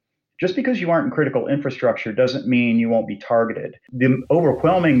Just because you aren't in critical infrastructure doesn't mean you won't be targeted. The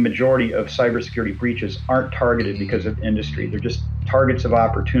overwhelming majority of cybersecurity breaches aren't targeted because of industry. They're just targets of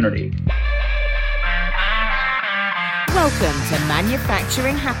opportunity. Welcome to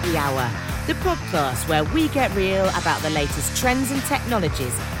Manufacturing Happy Hour, the podcast where we get real about the latest trends and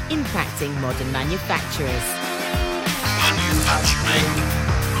technologies impacting modern manufacturers. Manufacturing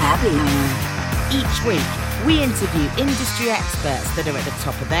Happy Hour. Each week, we interview industry experts that are at the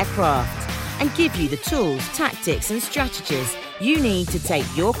top of their craft and give you the tools, tactics, and strategies you need to take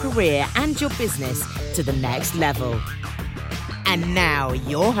your career and your business to the next level. And now,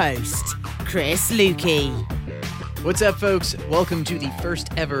 your host, Chris Lukey. What's up, folks? Welcome to the first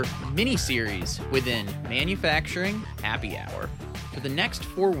ever mini-series within Manufacturing Happy Hour. For the next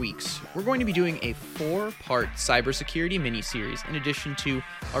 4 weeks, we're going to be doing a 4-part cybersecurity mini-series in addition to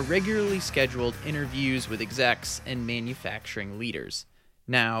our regularly scheduled interviews with execs and manufacturing leaders.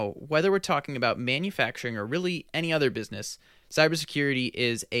 Now, whether we're talking about manufacturing or really any other business, cybersecurity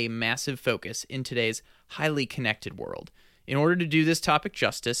is a massive focus in today's highly connected world. In order to do this topic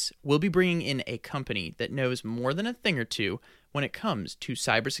justice, we'll be bringing in a company that knows more than a thing or two when it comes to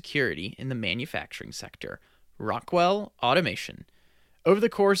cybersecurity in the manufacturing sector, Rockwell Automation. Over the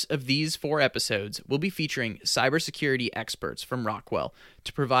course of these 4 episodes, we'll be featuring cybersecurity experts from Rockwell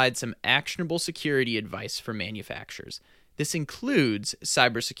to provide some actionable security advice for manufacturers. This includes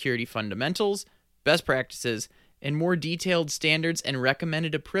cybersecurity fundamentals, best practices, and more detailed standards and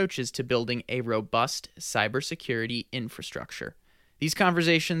recommended approaches to building a robust cybersecurity infrastructure. These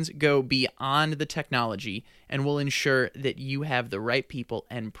conversations go beyond the technology and will ensure that you have the right people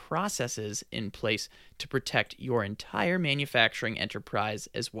and processes in place to protect your entire manufacturing enterprise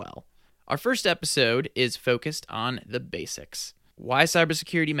as well. Our first episode is focused on the basics, why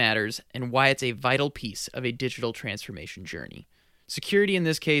cybersecurity matters, and why it's a vital piece of a digital transformation journey. Security in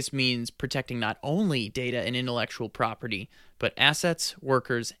this case means protecting not only data and intellectual property, but assets,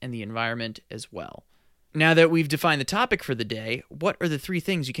 workers, and the environment as well. Now that we've defined the topic for the day, what are the 3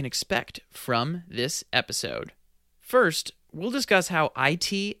 things you can expect from this episode? First, we'll discuss how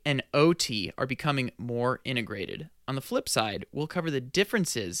IT and OT are becoming more integrated. On the flip side, we'll cover the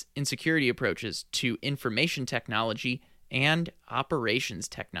differences in security approaches to information technology and operations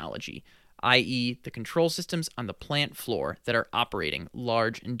technology, i.e., the control systems on the plant floor that are operating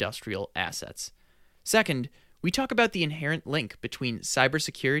large industrial assets. Second, we talk about the inherent link between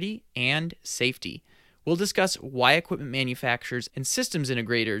cybersecurity and safety. We'll discuss why equipment manufacturers and systems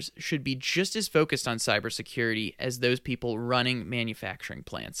integrators should be just as focused on cybersecurity as those people running manufacturing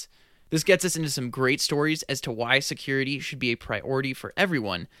plants. This gets us into some great stories as to why security should be a priority for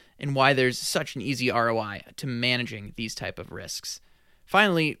everyone and why there's such an easy ROI to managing these type of risks.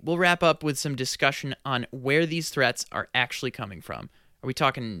 Finally, we'll wrap up with some discussion on where these threats are actually coming from. Are we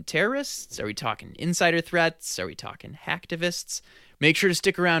talking terrorists? Are we talking insider threats? Are we talking hacktivists? Make sure to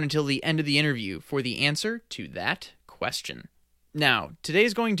stick around until the end of the interview for the answer to that question. Now,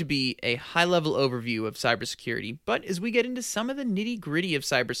 today's going to be a high-level overview of cybersecurity, but as we get into some of the nitty-gritty of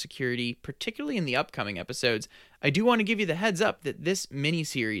cybersecurity, particularly in the upcoming episodes, I do want to give you the heads up that this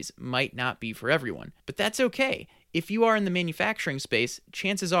mini-series might not be for everyone. But that's okay. If you are in the manufacturing space,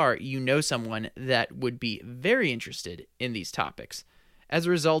 chances are you know someone that would be very interested in these topics. As a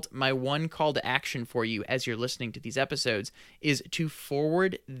result, my one call to action for you as you're listening to these episodes is to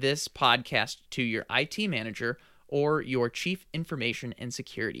forward this podcast to your IT manager or your chief information and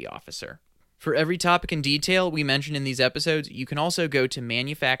security officer. For every topic and detail we mention in these episodes, you can also go to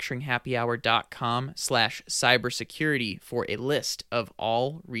manufacturinghappyhour.com/cybersecurity for a list of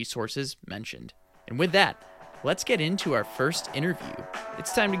all resources mentioned. And with that, let's get into our first interview.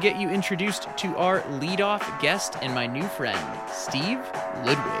 It's time to get you introduced to our lead-off guest and my new friend, Steve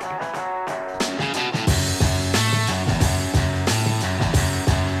Ludwig.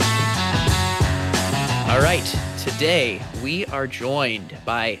 All right, today we are joined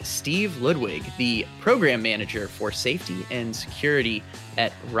by Steve Ludwig, the program manager for safety and security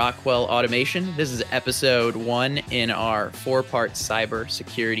at Rockwell Automation. This is episode 1 in our 4-part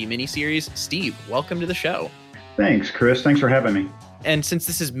cybersecurity mini-series. Steve, welcome to the show. Thanks, Chris. Thanks for having me. And since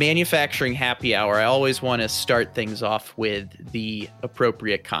this is Manufacturing Happy Hour, I always want to start things off with the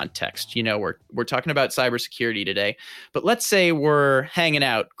appropriate context. You know, we're talking about cybersecurity today, but let's say we're hanging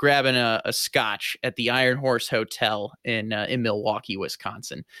out, grabbing a scotch at the Iron Horse Hotel in Milwaukee,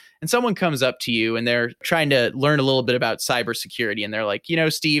 Wisconsin, and someone comes up to you and they're trying to learn a little bit about cybersecurity, and they're like, you know,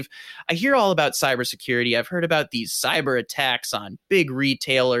 Steve, I hear all about cybersecurity. I've heard about these cyber attacks on big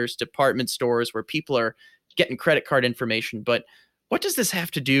retailers, department stores, where people are getting credit card information, but What does this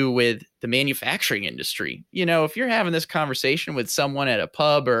have to do with the manufacturing industry? If you're having this conversation with someone at a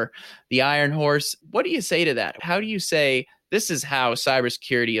pub or the Iron Horse, what do you say to that? How do you say this is how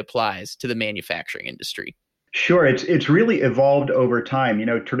cybersecurity applies to the manufacturing industry? Sure, it's really evolved over time.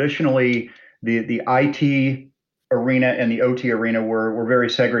 Traditionally the IT arena and the OT arena were very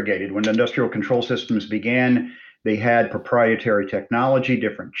segregated. When industrial control systems began, they had proprietary technology,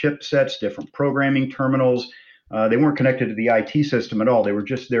 different chipsets, different programming terminals. They weren't connected to the IT system at all. They were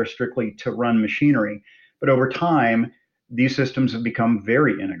just there strictly to run machinery. But over time, these systems have become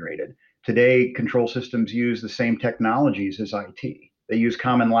very integrated. Today, control systems use the same technologies as IT. They use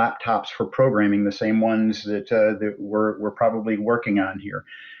common laptops for programming, the same ones that we're probably working on here.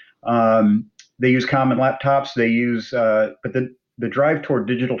 They use common laptops. But the drive toward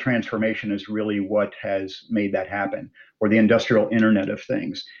digital transformation is really what has made that happen, or the industrial Internet of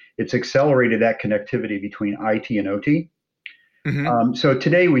Things. It's accelerated that connectivity between IT and OT. Mm-hmm. So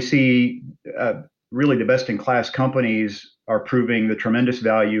today we see really the best-in-class companies are proving the tremendous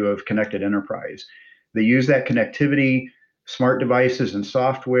value of connected enterprise. They use that connectivity, smart devices and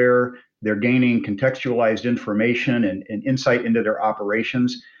software. They're gaining contextualized information and insight into their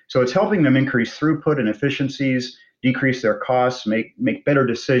operations. So it's helping them increase throughput and efficiencies, decrease their costs, make better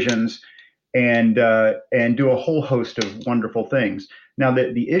decisions, and do a whole host of wonderful things. Now,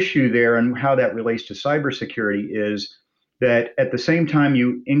 the issue there and how that relates to cybersecurity is that at the same time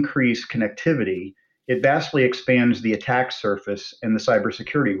you increase connectivity, it vastly expands the attack surface and the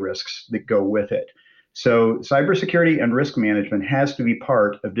cybersecurity risks that go with it. So cybersecurity and risk management has to be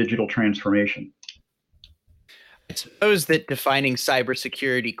part of digital transformation. I suppose that defining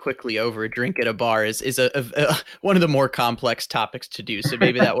cybersecurity quickly over a drink at a bar is one of the more complex topics to do. So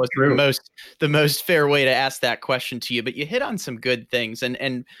maybe that was the most fair way to ask that question to you. But you hit on some good things,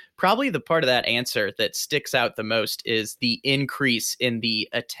 and probably the part of that answer that sticks out the most is the increase in the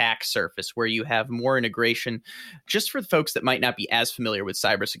attack surface, where you have more integration. Just for folks that might not be as familiar with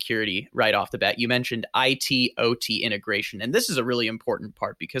cybersecurity right off the bat, you mentioned IT OT integration, and this is a really important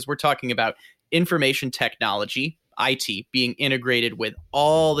part because we're talking about information technology, IT, being integrated with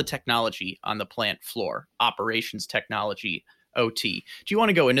all the technology on the plant floor, operations technology, OT. Do you want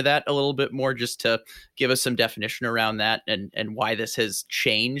to go into that a little bit more, just to give us some definition around that and why this has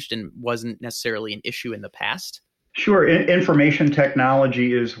changed and wasn't necessarily an issue in the past? Sure. Information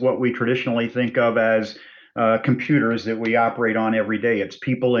technology is what we traditionally think of as computers that we operate on every day. It's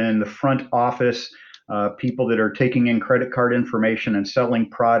people in the front office, people that are taking in credit card information and selling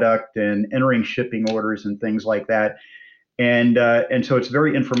product and entering shipping orders and things like that. And so it's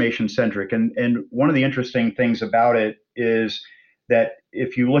very information centric. And one of the interesting things about it is that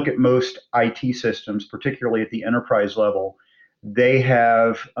if you look at most IT systems, particularly at the enterprise level, they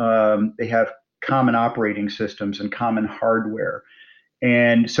have common operating systems and common hardware.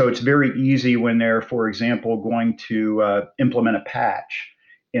 And so it's very easy when they're, for example, going to implement a patch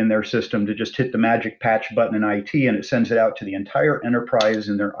in their system to just hit the magic patch button in IT, and it sends it out to the entire enterprise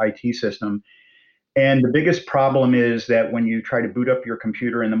in their IT system. And the biggest problem is that when you try to boot up your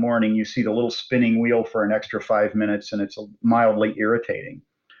computer in the morning, you see the little spinning wheel for an extra 5 minutes, and it's mildly irritating.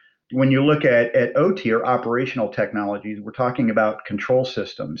 When you look at OT, or operational technologies, we're talking about control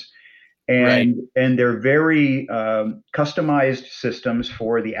systems. And they're very customized systems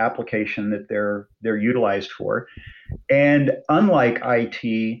for the application that they're utilized for. And unlike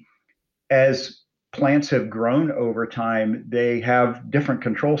IT, as plants have grown over time, they have different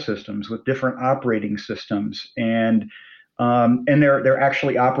control systems with different operating systems, and they're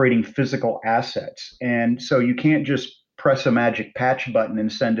actually operating physical assets. And so you can't just press a magic patch button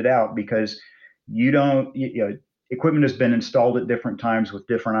and send it out, because equipment has been installed at different times with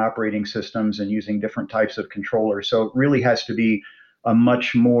different operating systems and using different types of controllers. So it really has to be a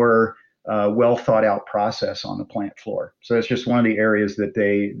much more well thought out process on the plant floor. So it's just one of the areas that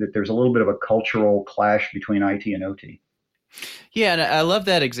there's a little bit of a cultural clash between IT and OT. Yeah, and I love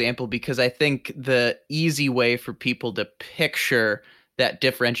that example, because I think the easy way for people to picture that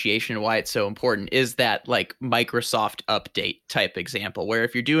differentiation and why it's so important is that like Microsoft update type example, where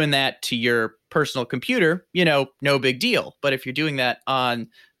if you're doing that to your personal computer, no big deal. But if you're doing that on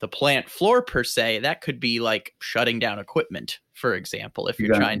the plant floor per se, that could be like shutting down equipment, for example, if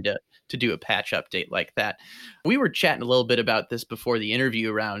you're trying to do a patch update like that. We were chatting a little bit about this before the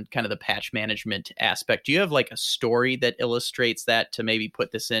interview around kind of the patch management aspect. Do you have like a story that illustrates that, to maybe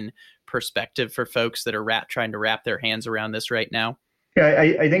put this in perspective for folks that are trying to wrap their hands around this right now? Yeah,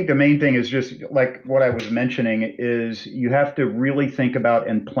 I think the main thing is just like what I was mentioning, is you have to really think about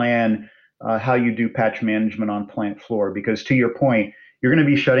and plan how you do patch management on plant floor, because to your point, you're going to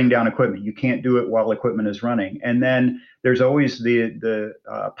be shutting down equipment. You can't do it while equipment is running. And then there's always the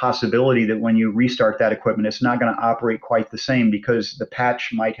possibility that when you restart that equipment, it's not going to operate quite the same because the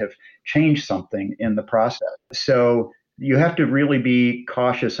patch might have changed something in the process. So you have to really be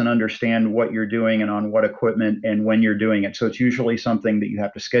cautious and understand what you're doing and on what equipment and when you're doing it. So it's usually something that you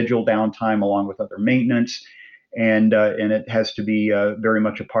have to schedule downtime along with other maintenance, and it has to be very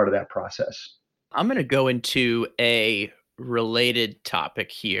much a part of that process. I'm going to go into a related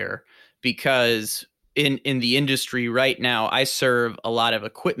topic here because in the industry right now, I serve a lot of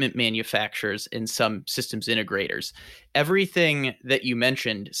equipment manufacturers and some systems integrators. Everything that you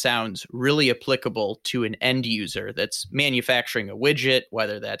mentioned sounds really applicable to an end user that's manufacturing a widget,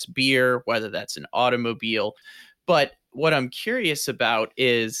 whether that's beer, whether that's an automobile. But what I'm curious about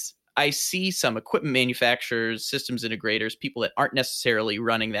is I see some equipment manufacturers, systems integrators, people that aren't necessarily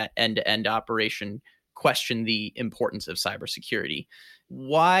running that end-to-end operation question the importance of cybersecurity.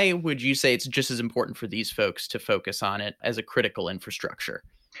 Why would you say it's just as important for these folks to focus on it as a critical infrastructure?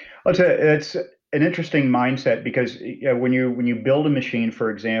 Well, it's an interesting mindset because when you build a machine, for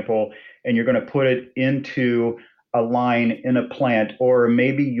example, and you're going to put it into a line in a plant, or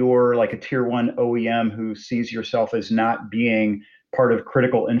maybe you're like a tier one OEM who sees yourself as not being part of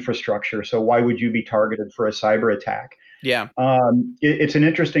critical infrastructure. So why would you be targeted for a cyber attack? Yeah. It's an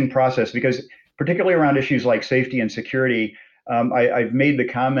interesting process because particularly around issues like safety and security, I've made the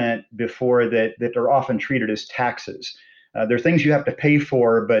comment before that they're often treated as taxes. They're things you have to pay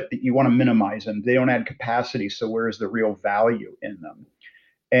for, but you want to minimize them. They don't add capacity, so where is the real value in them?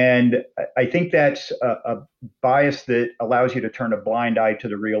 And I think that's a bias that allows you to turn a blind eye to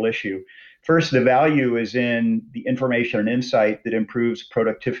the real issue. First, the value is in the information and insight that improves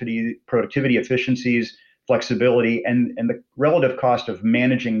productivity, efficiencies, flexibility, and the relative cost of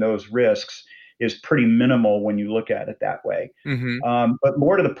managing those risks is pretty minimal when you look at it that way. Mm-hmm. But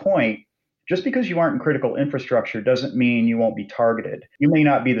more to the point, just because you aren't in critical infrastructure doesn't mean you won't be targeted. You may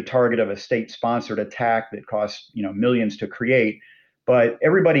not be the target of a state-sponsored attack that costs millions to create, but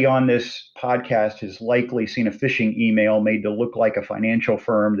everybody on this podcast has likely seen a phishing email made to look like a financial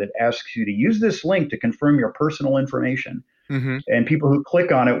firm that asks you to use this link to confirm your personal information. Mm-hmm. And people who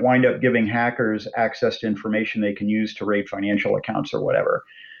click on it wind up giving hackers access to information they can use to raid financial accounts or whatever.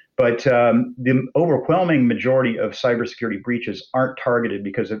 But the overwhelming majority of cybersecurity breaches aren't targeted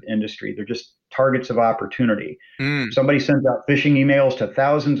because of industry. They're just targets of opportunity. Somebody sends out phishing emails to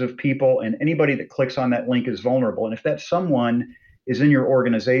thousands of people, and anybody that clicks on that link is vulnerable. And if that someone is in your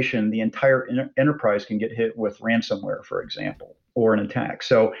organization, the entire enterprise can get hit with ransomware, for example, or an attack.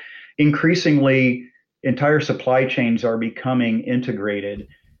 So increasingly, entire supply chains are becoming integrated.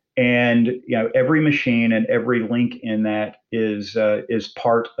 And every machine and every link in that is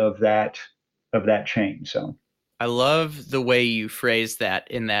part of that chain. So I love the way you phrase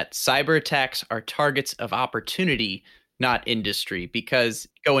that, in that cyber attacks are targets of opportunity, not industry. Because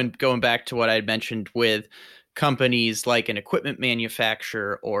going back to what I had mentioned with companies like an equipment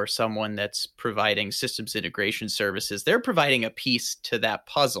manufacturer or someone that's providing systems integration services, they're providing a piece to that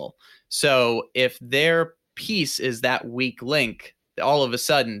puzzle. So if their piece is that weak link, all of a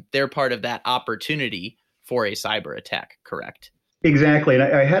sudden they're part of that opportunity for a cyber attack, correct? Exactly. And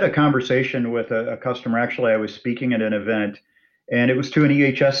I had a conversation with a customer. Actually, I was speaking at an event, and it was to an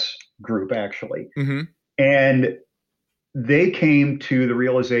EHS group, actually. Mm-hmm. And they came to the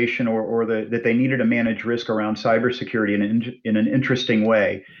realization that they needed to manage risk around cybersecurity in an interesting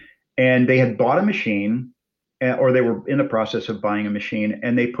way. And they had bought a machine, or they were in the process of buying a machine,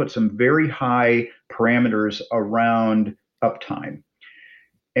 and they put some very high parameters around uptime.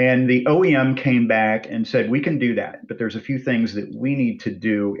 And the OEM came back and said, we can do that, but there's a few things that we need to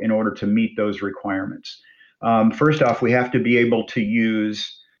do in order to meet those requirements. First off, we have to be able to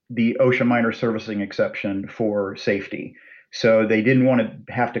use the OSHA minor servicing exception for safety. So they didn't want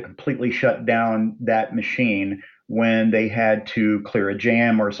to have to completely shut down that machine when they had to clear a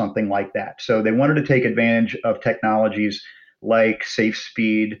jam or something like that. So they wanted to take advantage of technologies like safe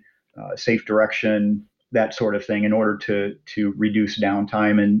speed, safe direction, that sort of thing, in order to reduce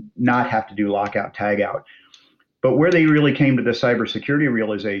downtime and not have to do lockout tagout. But where they really came to the cybersecurity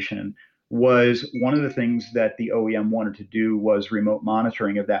realization was one of the things that the OEM wanted to do was remote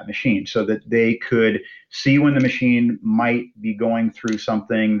monitoring of that machine, so that they could see when the machine might be going through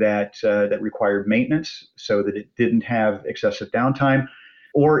something that required maintenance, so that it didn't have excessive downtime,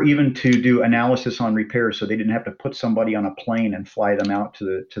 or even to do analysis on repairs, so they didn't have to put somebody on a plane and fly them out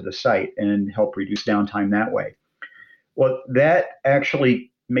to the site and help reduce downtime that way. Well, that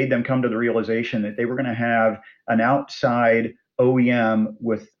actually made them come to the realization that they were going to have an outside OEM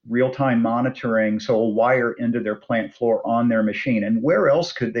with real-time monitoring, so a wire into their plant floor on their machine. And where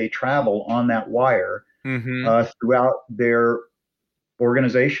else could they travel on that wire Mm-hmm. throughout their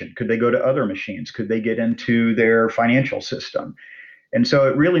organization? Could they go to other machines? Could they get into their financial system? And so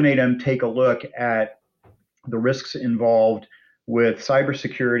it really made them take a look at the risks involved with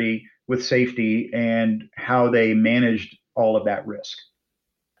cybersecurity, with safety, and how they managed all of that risk.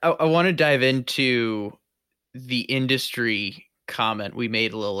 I want to dive into the industry comment we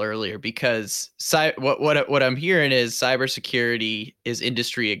made a little earlier, because what I'm hearing is cybersecurity is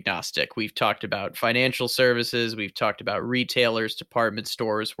industry agnostic. We've talked about financial services, we've talked about retailers, department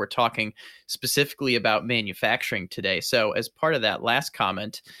stores. We're talking specifically about manufacturing today. So as part of that last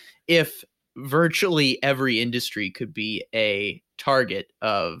comment, if virtually every industry could be a target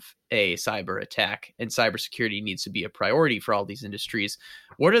of a cyber attack and cybersecurity needs to be a priority for all these industries,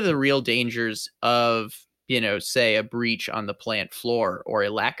 what are the real dangers of, say a breach on the plant floor or a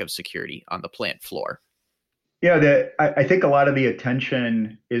lack of security on the plant floor? Yeah, I think a lot of the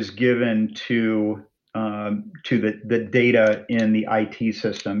attention is given to the data in the IT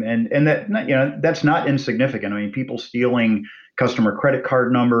system, and that, that's not insignificant. I mean, people stealing customer credit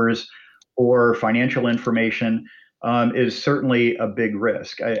card numbers or financial information is certainly a big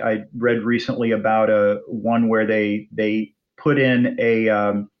risk. I read recently about one where they put in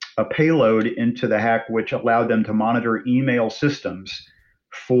a payload into the hack which allowed them to monitor email systems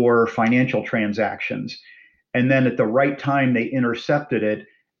for financial transactions. And then at the right time, they intercepted it.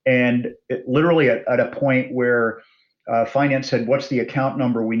 And literally at a point where finance said, "What's the account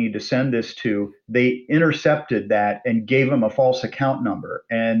number we need to send this to?" They intercepted that and gave them a false account number.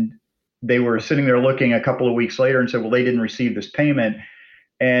 And they were sitting there looking a couple of weeks later and said, "Well, they didn't receive this payment."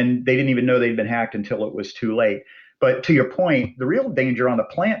 And they didn't even know they'd been hacked until it was too late. But to your point, the real danger on the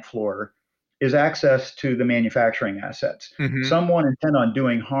plant floor is access to the manufacturing assets. Mm-hmm. Someone intent on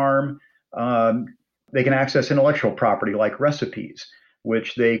doing harm, they can access intellectual property like recipes,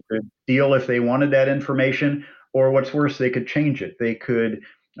 which they could steal if they wanted that information, or what's worse, they could change it. They could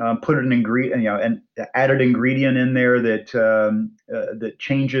put an ingredient, an added ingredient in there that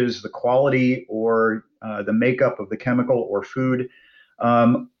changes the quality or the makeup of the chemical or food.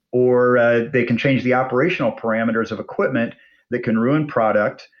 Or they can change the operational parameters of equipment that can ruin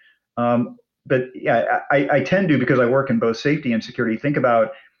product. But yeah, I tend to, because I work in both safety and security, think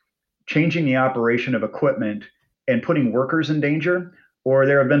about changing the operation of equipment and putting workers in danger. Or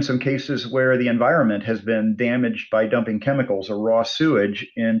there have been some cases where the environment has been damaged by dumping chemicals or raw sewage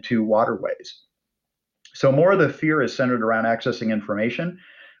into waterways. So more of the fear is centered around accessing information,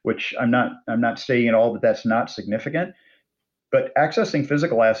 which I'm not stating at all that that's not significant. But accessing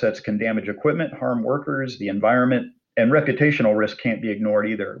physical assets can damage equipment, harm workers, the environment, and reputational risk can't be ignored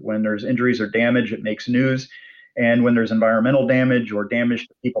either. When there's injuries or damage, it makes news. And when there's environmental damage or damage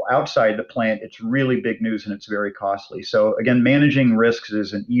to people outside the plant, it's really big news and it's very costly. So again, managing risks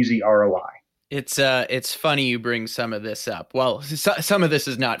is an easy ROI. It's funny you bring some of this up. Well, some of this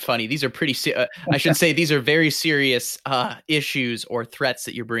is not funny. These are I should say these are very serious issues or threats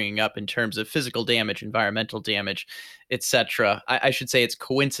that you're bringing up in terms of physical damage, environmental damage, etc. I should say it's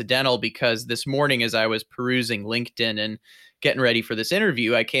coincidental because this morning, as I was perusing LinkedIn and getting ready for this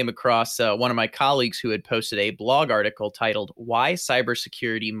interview, I came across one of my colleagues who had posted a blog article titled "Why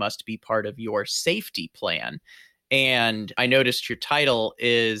Cybersecurity Must Be Part of Your Safety Plan." And I noticed your title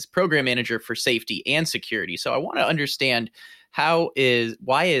is Program Manager for Safety and Security. So I want to understand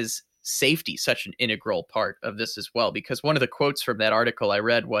why is safety such an integral part of this as well? Because one of the quotes from that article I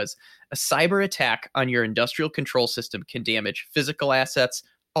read was, "A cyber attack on your industrial control system can damage physical assets,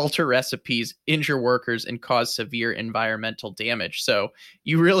 alter recipes, injure workers, and cause severe environmental damage." So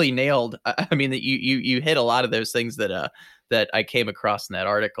you really nailed, I mean, that you hit a lot of those things that I came across in that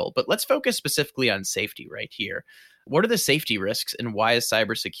article. But let's focus specifically on safety right here. What are the safety risks and why is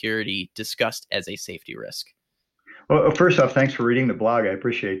cybersecurity discussed as a safety risk? Well, first off, thanks for reading the blog. I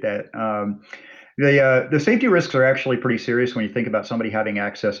appreciate that. The safety risks are actually pretty serious when you think about somebody having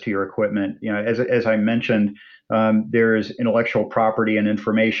access to your equipment. As I mentioned, there's intellectual property and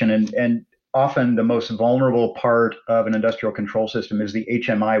information, and often the most vulnerable part of an industrial control system is the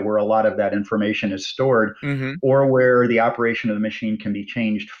HMI, where a lot of that information is stored, Mm-hmm. or where the operation of the machine can be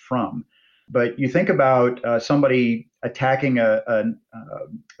changed from. But you think about somebody attacking a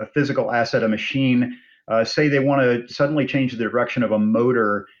physical asset, a machine. Say they want to suddenly change the direction of a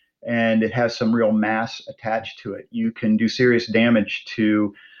motor and it has some real mass attached to it. You can do serious damage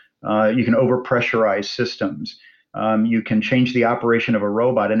to, you can overpressurize systems. You can change the operation of a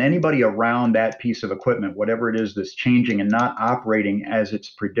robot, and anybody around that piece of equipment, whatever it is that's changing and not operating as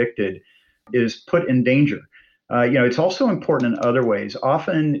it's predicted, is put in danger. It's also important in other ways.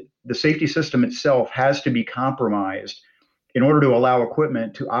 Often the safety system itself has to be compromised in order to allow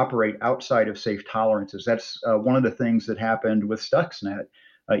equipment to operate outside of safe tolerances. That's one of the things that happened with Stuxnet.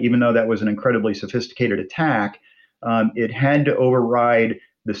 Even though that was an incredibly sophisticated attack, it had to override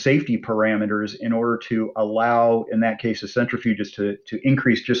the safety parameters in order to allow, in that case, the centrifuges to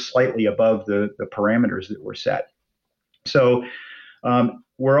increase just slightly above the parameters that were set. So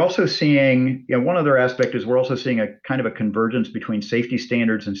we're also seeing, one other aspect is we're also seeing a kind of a convergence between safety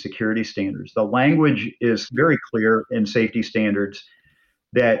standards and security standards. The language is very clear in safety standards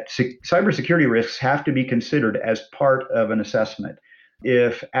that cybersecurity risks have to be considered as part of an assessment.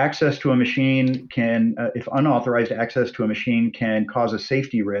 If access to a machine if unauthorized access to a machine can cause a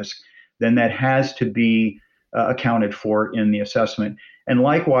safety risk, then that has to be accounted for in the assessment. And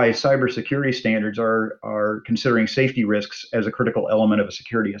likewise, cybersecurity standards are considering safety risks as a critical element of a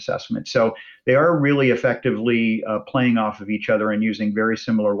security assessment. So they are really effectively playing off of each other and using very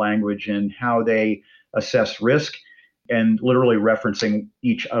similar language in how they assess risk, and literally referencing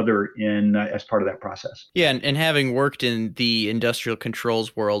each other in as part of that process. Yeah, and having worked in the industrial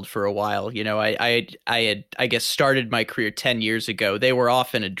controls world for a while, I had, I guess, started my career 10 years ago. They were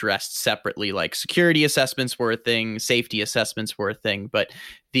often addressed separately, like security assessments were a thing, safety assessments were a thing, but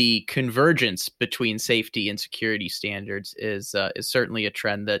the convergence between safety and security standards is certainly a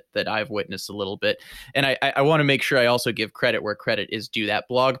trend that I've witnessed a little bit. And I want to make sure I also give credit where credit is due. That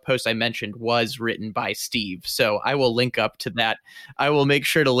blog post I mentioned was written by Steve. So I will link up to that. I will make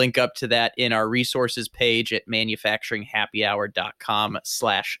sure to link up to that in our resources page at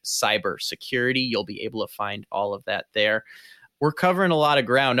manufacturinghappyhour.com/cybersecurity. You'll be able to find all of that there. We're covering a lot of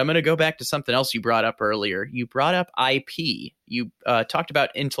ground. I'm going to go back to something else you brought up earlier. You brought up IP. You talked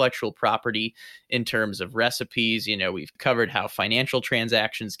about intellectual property in terms of recipes. We've covered how financial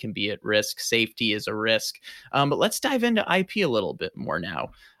transactions can be at risk. Safety is a risk. But let's dive into IP a little bit more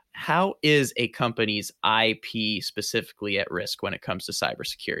now. How is a company's IP specifically at risk when it comes to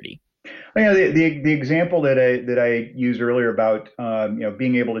cybersecurity? The example that I used earlier about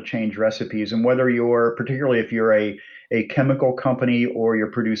being able to change recipes, and whether particularly if you're a chemical company or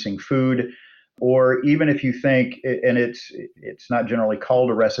you're producing food, or even if you think, and it's not generally called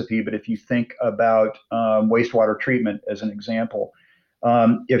a recipe, but if you think about wastewater treatment as an example,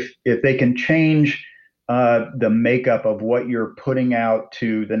 if they can change the makeup of what you're putting out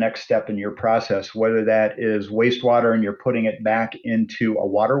to the next step in your process, whether that is wastewater and you're putting it back into a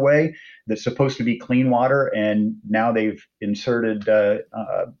waterway that's supposed to be clean water, and now they've inserted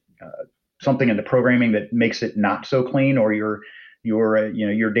something in the programming that makes it not so clean, or you're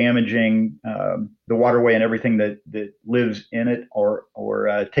damaging the waterway and everything that lives in it,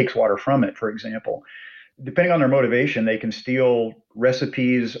 or takes water from it, for example. Depending on their motivation, they can steal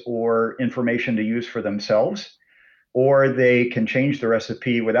recipes or information to use for themselves, or they can change the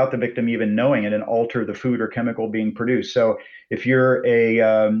recipe without the victim even knowing it and alter the food or chemical being produced. So if you're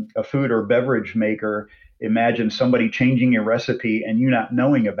a food or beverage maker, imagine somebody changing your recipe and you not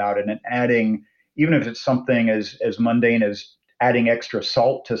knowing about it, and adding, even if it's something as mundane as adding extra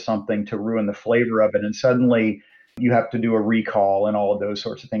salt to something to ruin the flavor of it, and suddenly you have to do a recall and all of those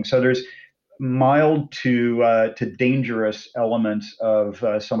sorts of things. So there's mild to dangerous elements of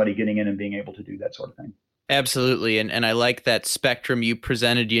somebody getting in and being able to do that sort of thing. Absolutely. And I like that spectrum you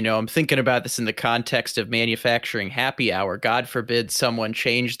presented. I'm thinking about this in the context of manufacturing happy hour. God forbid someone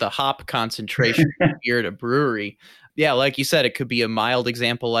change the hop concentration from beer at a brewery. Yeah, like you said, it could be a mild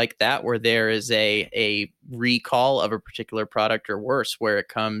example like that, where there is a recall of a particular product, or worse, where it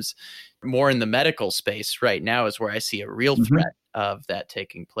comes more in the medical space right now is where I see a real threat of that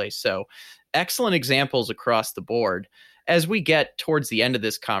taking place. So excellent examples across the board. As we get towards the end of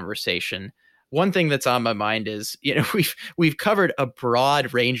this conversation, one thing that's on my mind is, we've covered a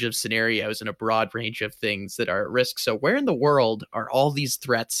broad range of scenarios and a broad range of things that are at risk. So where in the world are all these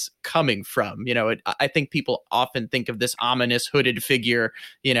threats coming from? I think people often think of this ominous hooded figure,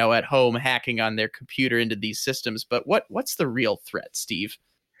 at home hacking on their computer into these systems. But what's the real threat, Steve?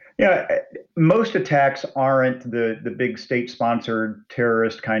 Yeah, most attacks aren't the big state-sponsored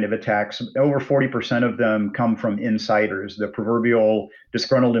terrorist kind of attacks. Over 40% of them come from insiders, the proverbial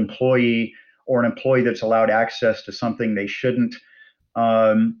disgruntled employee, or an employee that's allowed access to something they shouldn't.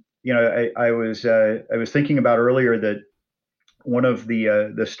 I was thinking about earlier that one of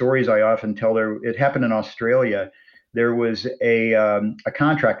the stories I often tell there, it happened in Australia. There was a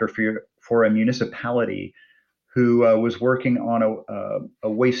contractor for a municipality who was working on a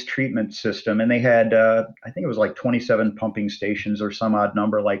waste treatment system, and they had I think it was like 27 pumping stations or some odd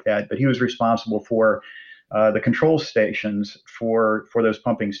number like that. But he was responsible for the control stations for those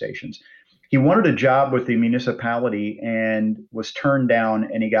pumping stations. He wanted a job with the municipality and was turned down,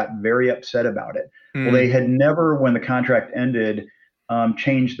 and he got very upset about it. Well, Mm. they had never, when the contract ended,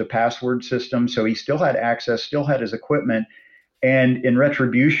 changed the password system. So he still had access, still had his equipment. And in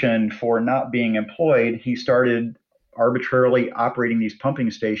retribution for not being employed, he started arbitrarily operating these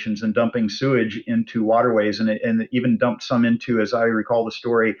pumping stations and dumping sewage into waterways, and even dumped some into, as I recall the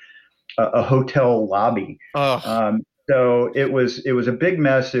story, a hotel lobby. Oh, So it was a big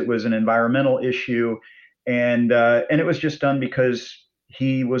mess. It was an environmental issue, and it was just done because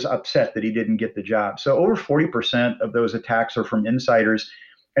he was upset that he didn't get the job. So over 40% of those attacks are from insiders,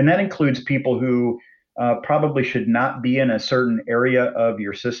 and that includes people who probably should not be in a certain area of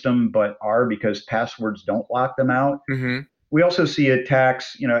your system, but are because passwords don't lock them out. hmm. We also see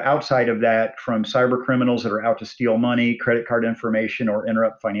attacks, outside of that from cyber criminals that are out to steal money, credit card information, or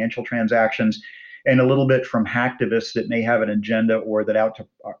interrupt financial transactions, and a little bit from hacktivists that may have an agenda or that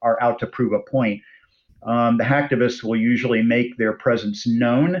are out to prove a point. The hacktivists will usually make their presence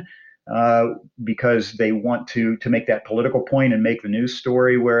known uh, because they want to make that political point and make the news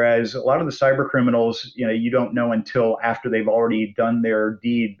story. Whereas a lot of the cyber criminals, you don't know until after they've already done their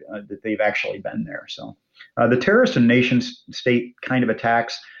deed that they've actually been there. So the terrorist and nation state kind of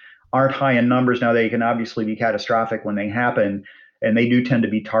attacks aren't high in numbers. Now they can obviously be catastrophic when they happen, and they do tend to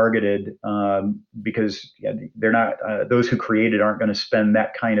be targeted because they're not those who create it aren't going to spend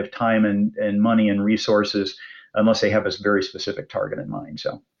that kind of time and money and resources unless they have a very specific target in mind.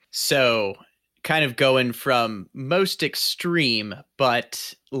 So kind of going from most extreme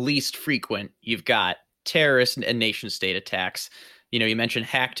but least frequent, you've got terrorist and nation state attacks. You mentioned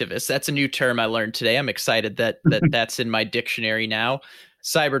hacktivists. That's a new term I learned today. I'm excited that's in my dictionary now.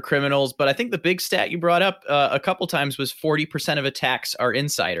 Cyber criminals, but I think the big stat you brought up a couple times was 40% of attacks are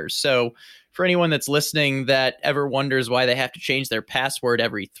insiders. So for anyone that's listening that ever wonders why they have to change their password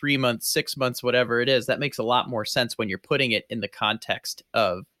every 3 months, 6 months, whatever it is, that makes a lot more sense when you're putting it in the context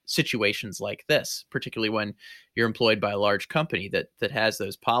of situations like this, particularly when you're employed by a large company that has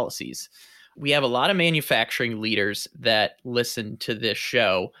those policies. We have a lot of manufacturing leaders that listen to this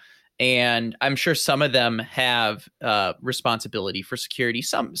show, and I'm sure some of them have responsibility for security.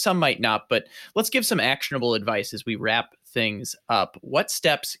 Some might not, but let's give some actionable advice as we wrap things up. What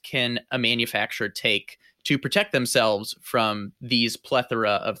steps can a manufacturer take to protect themselves from these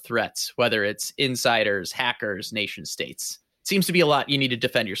plethora of threats, whether it's insiders, hackers, nation states? It seems to be a lot you need to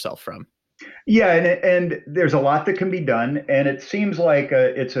defend yourself from. Yeah, and there's a lot that can be done, and it seems like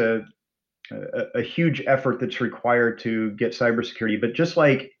it's a huge effort that's required to get cybersecurity. But just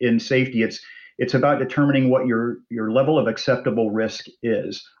like in safety, it's about determining what your level of acceptable risk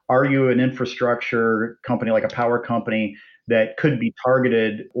is. Are you an infrastructure company like a power company that could be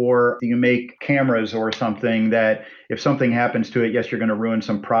targeted, or do you make cameras or something that if something happens to it, yes, you're going to ruin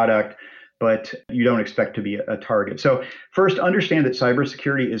some product, but you don't expect to be a target. So first, understand that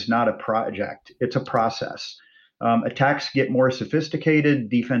cybersecurity is not a project, it's a process. Attacks get more sophisticated,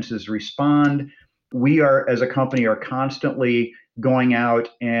 defenses respond. We are, as a company, are constantly going out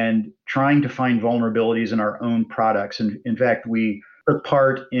and trying to find vulnerabilities in our own products. And in fact, we took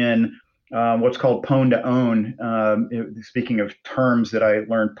part in what's called Pwn to Own. Speaking of terms that I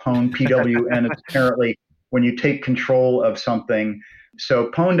learned, Pwn, PWN, is apparently when you take control of something. So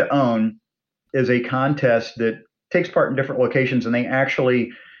Pwn to Own is a contest that takes part in different locations, and they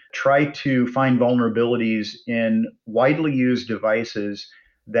actually try to find vulnerabilities in widely used devices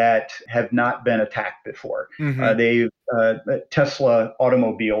that have not been attacked before. Tesla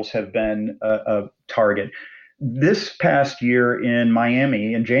automobiles have been a target. This past year in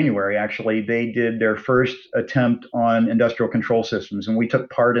Miami, in January, actually, they did their first attempt on industrial control systems, and we took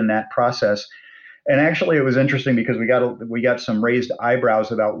part in that process. And actually, it was interesting because we got some raised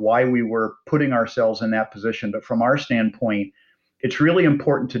eyebrows about why we were putting ourselves in that position. But from our standpoint, it's really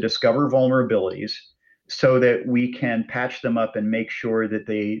important to discover vulnerabilities so that we can patch them up and make sure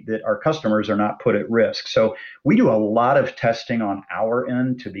that our customers are not put at risk. So we do a lot of testing on our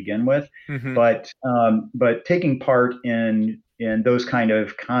end to begin with, but taking part in those kind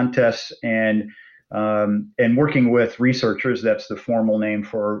of contests and working with researchers, that's the formal name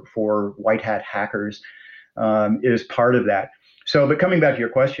for white hat hackers, is part of that. So, but coming back to your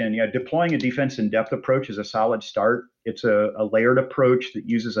question, deploying a defense in depth approach is a solid start. It's a layered approach that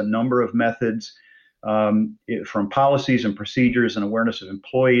uses a number of methods, from policies and procedures and awareness of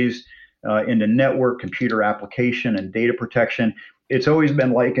employees into network, computer application, and data protection. It's always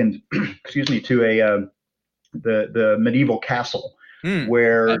been likened, excuse me, to the medieval castle,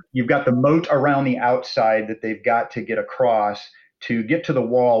 where you've got the moat around the outside that they've got to get across to get to the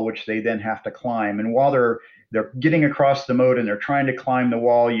wall, which they then have to climb. And while they're they're getting across the moat and they're trying to climb the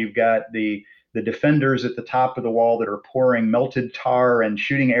wall. You've got the defenders at the top of the wall that are pouring melted tar and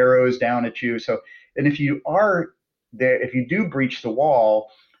shooting arrows down at you. So, and if you are there, if you do breach the wall,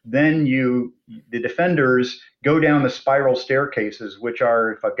 then the defenders go down the spiral staircases, which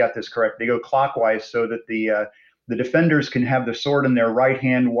are, if I've got this correct, they go clockwise so that the defenders can have the sword in their right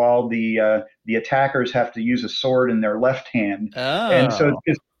hand while the attackers have to use a sword in their left hand. Oh. And so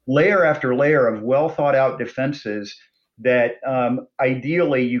it's layer after layer of well thought out defenses that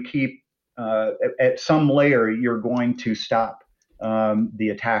ideally you keep at some layer, you're going to stop the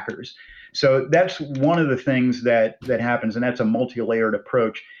attackers. So that's one of the things that happens, and that's a multi-layered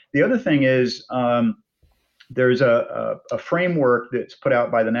approach. The other thing is there's a framework that's put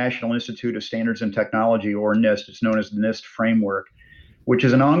out by the National Institute of Standards and Technology, or NIST. It's known as the NIST framework, which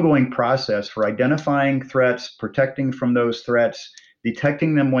is an ongoing process for identifying threats, protecting from those threats,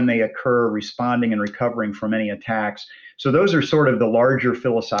 detecting them when they occur, responding and recovering from any attacks. So those are sort of the larger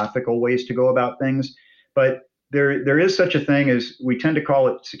philosophical ways to go about things. But there is such a thing as, we tend to call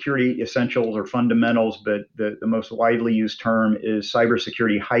it security essentials or fundamentals, but the most widely used term is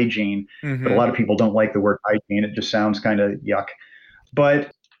cybersecurity hygiene. Mm-hmm. But a lot of people don't like the word hygiene. It just sounds kind of yuck.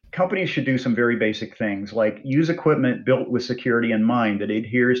 But companies should do some very basic things, like use equipment built with security in mind that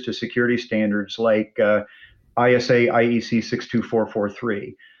adheres to security standards like ISA IEC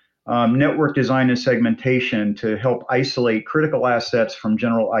 62443. Network design and segmentation to help isolate critical assets from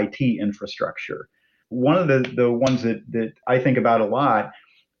general IT infrastructure. One of the ones that I think about a lot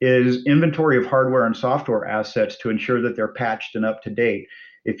is inventory of hardware and software assets to ensure that they're patched and up to date.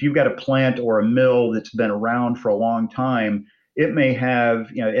 If you've got a plant or a mill that's been around for a long time, it may have,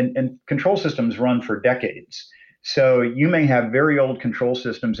 and control systems run for decades. So you may have very old control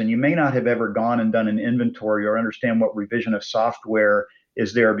systems and you may not have ever gone and done an inventory or understand what revision of software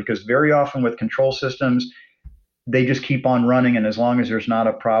is there, because very often with control systems, they just keep on running, and as long as there's not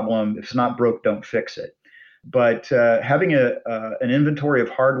a problem, if it's not broke, don't fix it. But having an inventory of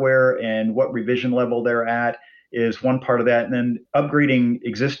hardware and what revision level they're at is one part of that, and then upgrading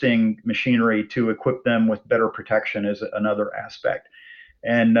existing machinery to equip them with better protection is another aspect.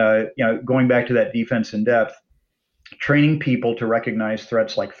 And going back to that defense in depth, training people to recognize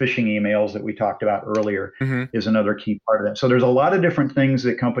threats like phishing emails that we talked about earlier is another key part of that. So there's a lot of different things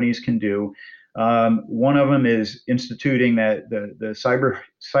that companies can do. One of them is instituting that the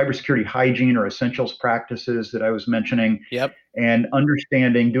cybersecurity hygiene or essentials practices that I was mentioning. Yep. And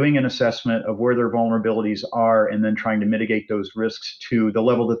understanding, doing an assessment of where their vulnerabilities are, and then trying to mitigate those risks to the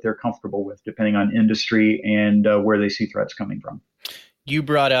level that they're comfortable with, depending on industry and where they see threats coming from. You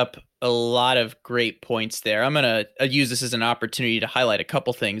brought up a lot of great points there. I'm going to use this as an opportunity to highlight a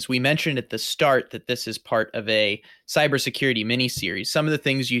couple things. We mentioned at the start that this is part of a cybersecurity mini-series. Some of the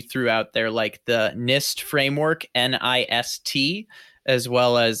things you threw out there, like the NIST framework, NIST, as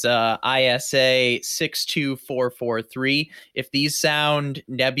well as ISA 62443. If these sound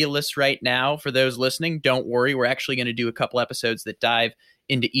nebulous right now for those listening, don't worry. We're actually going to do a couple episodes that dive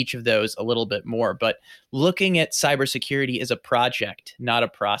into each of those a little bit more. But looking at cybersecurity as a project, not a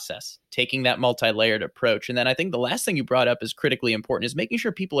process, taking that multi-layered approach. And then I think the last thing you brought up is critically important, is making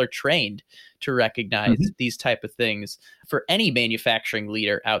sure people are trained to recognize these type of things. For any manufacturing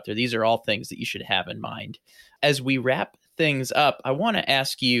leader out there, these are all things that you should have in mind. As we wrap things up, I want to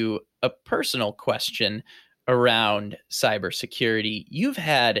ask you a personal question around cybersecurity. You've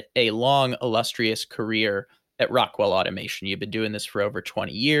had a long, illustrious career at Rockwell Automation. You've been doing this for over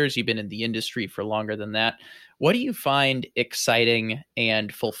 20 years. You've been in the industry for longer than that. What do you find exciting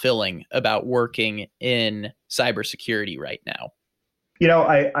and fulfilling about working in cybersecurity right now?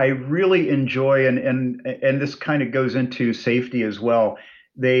 I really enjoy, and this kind of goes into safety as well.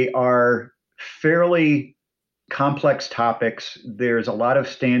 They are fairly complex topics. There's a lot of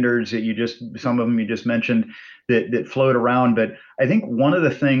standards that some of them you just mentioned that float around. But I think one of the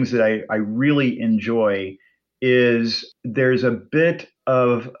things that I really enjoy is there's a bit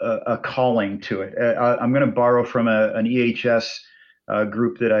of a calling to it. I'm going to borrow from an EHS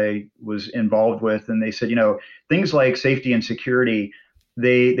group that I was involved with, and they said, things like safety and security,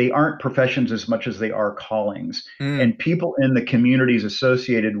 they aren't professions as much as they are callings. And people in the communities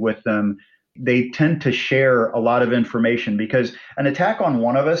associated with them, they tend to share a lot of information, because an attack on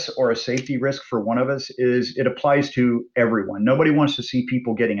one of us or a safety risk for one of us it applies to everyone. Nobody wants to see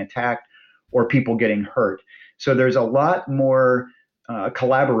people getting attacked or people getting hurt. So there's a lot more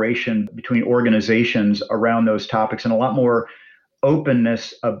collaboration between organizations around those topics, and a lot more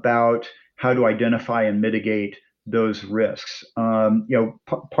openness about how to identify and mitigate those risks.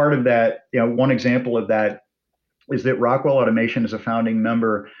 Part of that, one example of that is that Rockwell Automation is a founding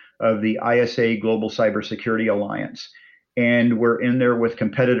member of the ISA Global Cybersecurity Alliance. And we're in there with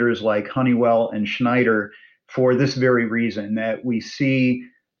competitors like Honeywell and Schneider for this very reason, that we see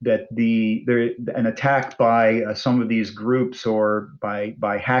that an attack by some of these groups or by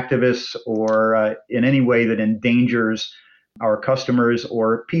hacktivists or in any way that endangers our customers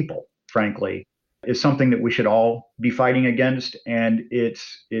or people, frankly, is something that we should all be fighting against. And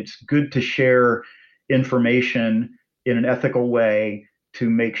it's good to share information in an ethical way to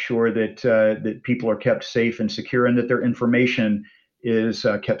make sure that people are kept safe and secure, and that their information is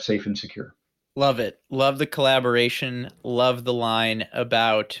kept safe and secure. Love it. Love the collaboration. Love the line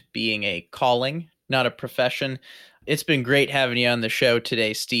about being a calling, not a profession. It's been great having you on the show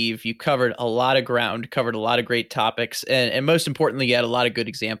today, Steve. You covered a lot of ground, covered a lot of great topics, and most importantly, you had a lot of good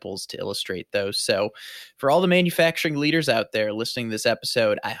examples to illustrate those. So for all the manufacturing leaders out there listening to this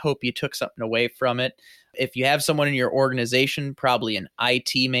episode, I hope you took something away from it. If you have someone in your organization, probably an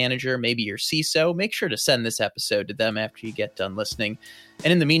IT manager, maybe your CISO, make sure to send this episode to them after you get done listening.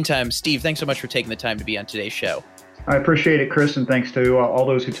 And in the meantime, Steve, thanks so much for taking the time to be on today's show. I appreciate it, Chris, and thanks to all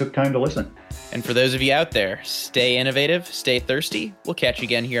those who took time to listen. And for those of you out there, stay innovative, stay thirsty. We'll catch you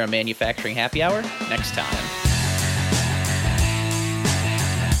again here on Manufacturing Happy Hour next time.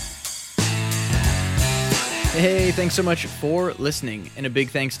 Hey, thanks so much for listening. And a big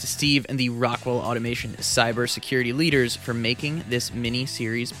thanks to Steve and the Rockwell Automation cybersecurity leaders for making this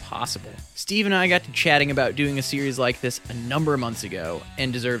mini-series possible. Steve and I got to chatting about doing a series like this a number of months ago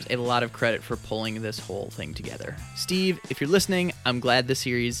and deserves a lot of credit for pulling this whole thing together. Steve, if you're listening, I'm glad the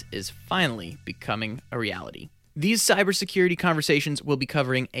series is finally becoming a reality. These cybersecurity conversations will be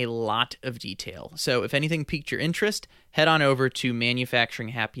covering a lot of detail, so if anything piqued your interest, head on over to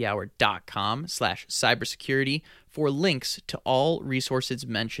manufacturinghappyhour.com/cybersecurity for links to all resources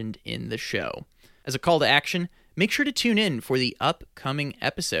mentioned in the show. As a call to action, make sure to tune in for the upcoming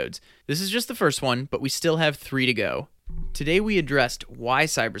episodes. This is just the first one, but we still have 3 to go. Today we addressed why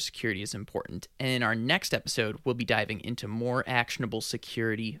cybersecurity is important, and in our next episode, we'll be diving into more actionable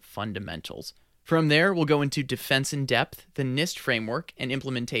security fundamentals. From there, we'll go into defense in depth, the NIST framework, and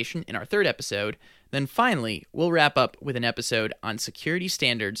implementation in our 3rd episode. Then finally, we'll wrap up with an episode on security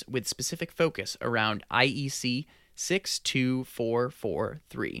standards with specific focus around IEC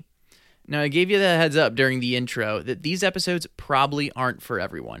 62443. Now, I gave you the heads up during the intro that these episodes probably aren't for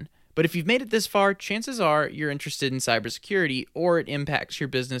everyone. But if you've made it this far, chances are you're interested in cybersecurity or it impacts your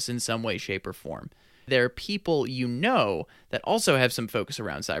business in some way, shape, or form. There are people you know that also have some focus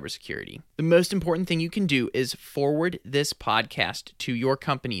around cybersecurity. The most important thing you can do is forward this podcast to your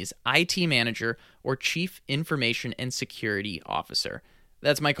company's IT manager or chief information and security officer.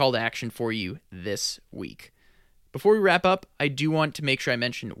 That's my call to action for you this week. Before we wrap up, I do want to make sure I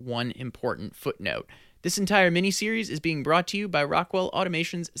mention one important footnote. This entire mini-series is being brought to you by Rockwell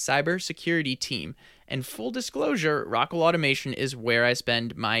Automation's cybersecurity team. And full disclosure, Rockwell Automation is where I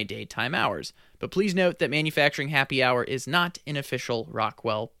spend my daytime hours. But please note that Manufacturing Happy Hour is not an official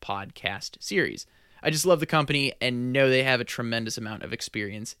Rockwell podcast series. I just love the company and know they have a tremendous amount of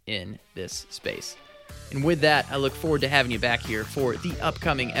experience in this space. And with that, I look forward to having you back here for the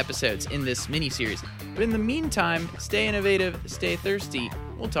upcoming episodes in this mini-series. But in the meantime, stay innovative, stay thirsty.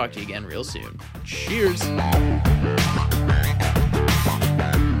 We'll talk to you again real soon. Cheers!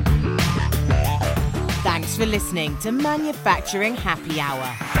 Thanks for listening to Manufacturing Happy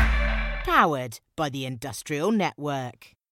Hour, powered by the Industrial Network.